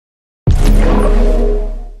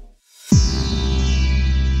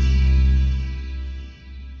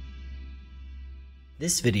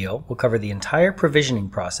This video will cover the entire provisioning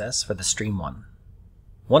process for the STREAM.One.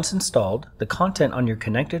 Once installed, the content on your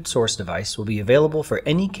connected source device will be available for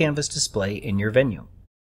any Canvas display in your venue.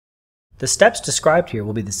 The steps described here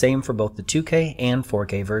will be the same for both the 2K and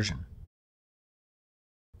 4K version.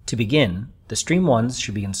 To begin, the STREAM.Ones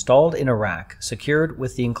should be installed in a rack secured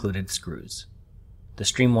with the included screws. The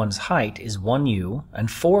STREAM.One's height is 1U and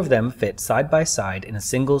 4 of them fit side by side in a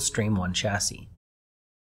single STREAM.One chassis.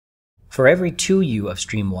 For every 2U of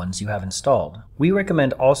STREAM.Ones you have installed, we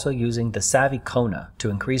recommend also using the SAVI Kona to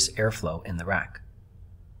increase airflow in the rack.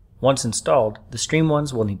 Once installed, the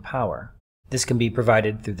STREAM.Ones will need power. This can be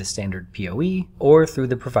provided through the standard PoE or through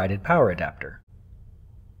the provided power adapter.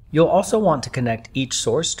 You'll also want to connect each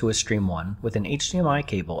source to a STREAM.One with an HDMI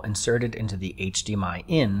cable inserted into the HDMI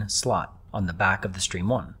in slot on the back of the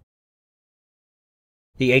STREAM.One.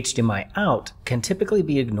 The HDMI out can typically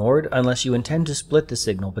be ignored unless you intend to split the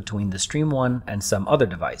signal between the STREAM.One and some other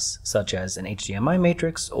device, such as an HDMI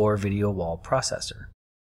matrix or video wall processor.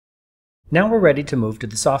 Now we're ready to move to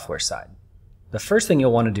the software side. The first thing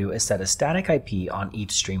you'll want to do is set a static IP on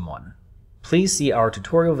each STREAM.One. Please see our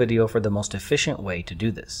tutorial video for the most efficient way to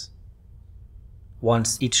do this.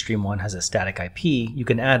 Once each STREAM.One has a static IP, you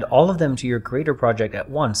can add all of them to your creator project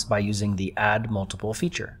at once by using the Add Multiple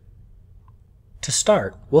feature. To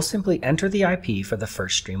start, we'll simply enter the IP for the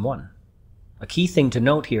first STREAM.One. A key thing to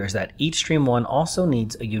note here is that each STREAM.One also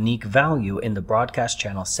needs a unique value in the broadcast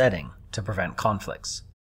channel setting to prevent conflicts.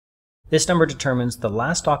 This number determines the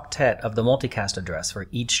last octet of the multicast address for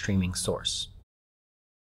each streaming source.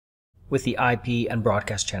 With the IP and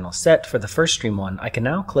broadcast channel set for the first STREAM.One, I can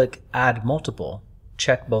now click Add Multiple,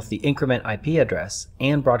 check both the increment IP address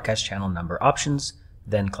and broadcast channel number options,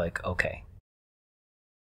 then click OK.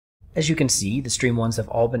 As you can see, the STREAM.Ones have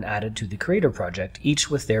all been added to the creator project, each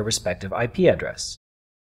with their respective IP address.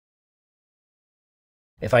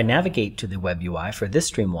 If I navigate to the web UI for this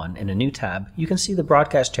STREAM.One in a new tab, you can see the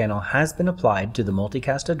broadcast channel has been applied to the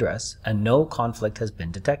multicast address and no conflict has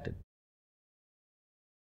been detected.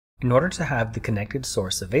 In order to have the connected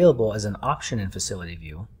source available as an option in Facility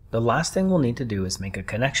View, the last thing we'll need to do is make a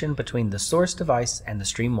connection between the source device and the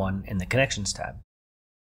STREAM.One in the Connections tab.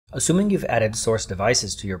 Assuming you've added source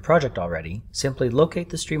devices to your project already, simply locate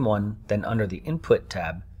the STREAM.One, then under the Input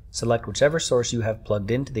tab, select whichever source you have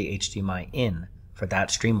plugged into the HDMI in for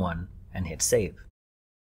that STREAM.One and hit Save.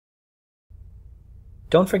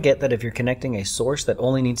 Don't forget that if you're connecting a source that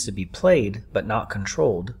only needs to be played but not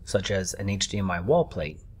controlled, such as an HDMI wall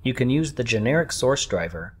plate, you can use the generic source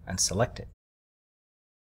driver and select it.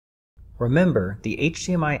 Remember, the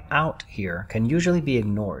HDMI out here can usually be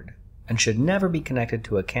ignored and should never be connected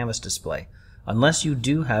to a Canvas display unless you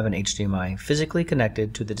do have an HDMI physically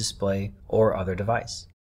connected to the display or other device.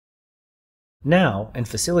 Now, in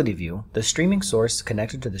Facility View, the streaming source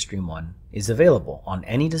connected to the STREAM.One is available on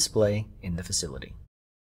any display in the facility.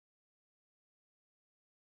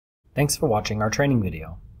 Thanks for watching our training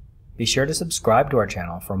video. Be sure to subscribe to our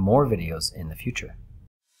channel for more videos in the future.